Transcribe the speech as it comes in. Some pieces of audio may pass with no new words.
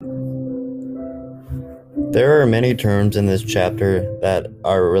There are many terms in this chapter that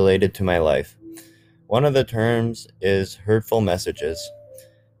are related to my life. One of the terms is hurtful messages.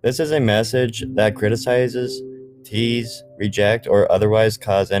 This is a message that criticizes, tease, reject, or otherwise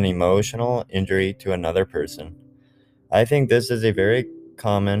cause an emotional injury to another person. I think this is a very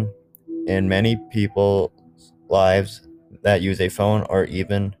common in many people's lives that use a phone or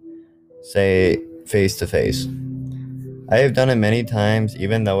even say face to face. I have done it many times,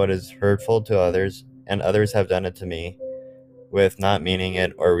 even though it is hurtful to others, and others have done it to me with not meaning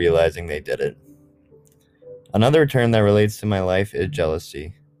it or realizing they did it. Another term that relates to my life is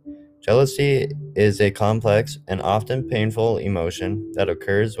jealousy. Jealousy is a complex and often painful emotion that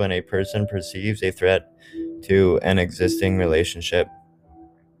occurs when a person perceives a threat to an existing relationship.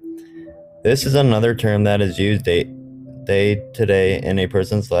 This is another term that is used day to day in a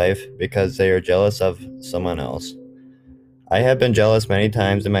person's life because they are jealous of someone else. I have been jealous many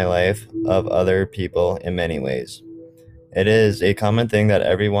times in my life of other people in many ways. It is a common thing that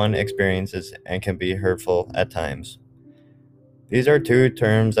everyone experiences and can be hurtful at times. These are two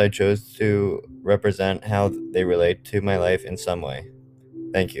terms I chose to represent how they relate to my life in some way.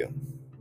 Thank you.